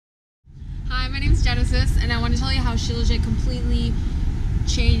my name's Genesis, and I want to tell you how Shilajit completely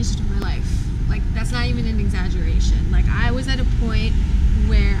changed my life. Like, that's not even an exaggeration. Like, I was at a point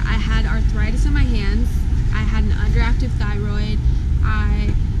where I had arthritis in my hands, I had an underactive thyroid,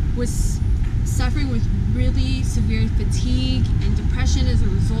 I was suffering with really severe fatigue and depression as a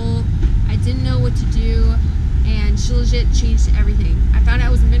result. I didn't know what to do, and Shilajit changed everything. I found out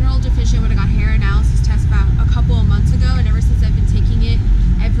I was mineral deficient when I got hair analysis test about a couple of months ago, and ever since I've been taking it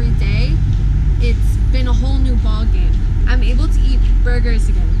every day, it's been a whole new ball game. I'm able to eat burgers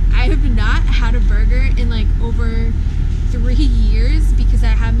again. I have not had a burger in like over 3 years because I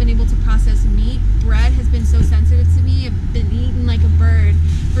haven't been able to process meat. Bread has been so sensitive to me. I've been eating like a bird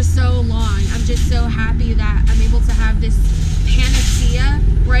for so long. I'm just so happy that I'm able to have this panacea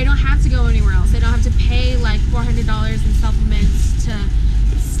where I don't have to go anywhere else. I don't have to pay like $400 in supplements to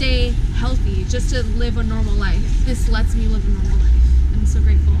stay healthy, just to live a normal life. This lets me live a normal life. I'm so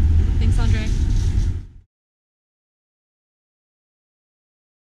grateful.